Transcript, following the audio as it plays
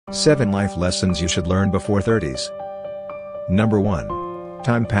7 Life Lessons You Should Learn Before 30s. Number 1.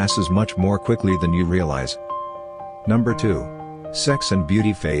 Time passes much more quickly than you realize. Number 2. Sex and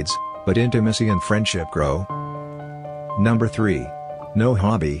beauty fades, but intimacy and friendship grow. Number 3. No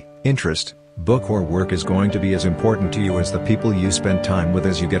hobby, interest, book or work is going to be as important to you as the people you spend time with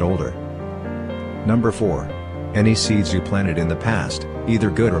as you get older. Number 4. Any seeds you planted in the past, either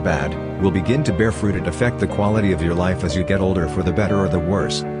good or bad, will begin to bear fruit and affect the quality of your life as you get older for the better or the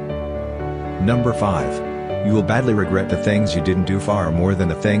worse. Number 5. You will badly regret the things you didn't do far more than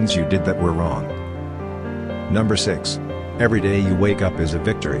the things you did that were wrong. Number 6. Every day you wake up is a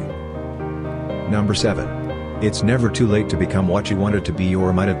victory. Number 7. It's never too late to become what you wanted to be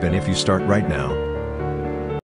or might have been if you start right now.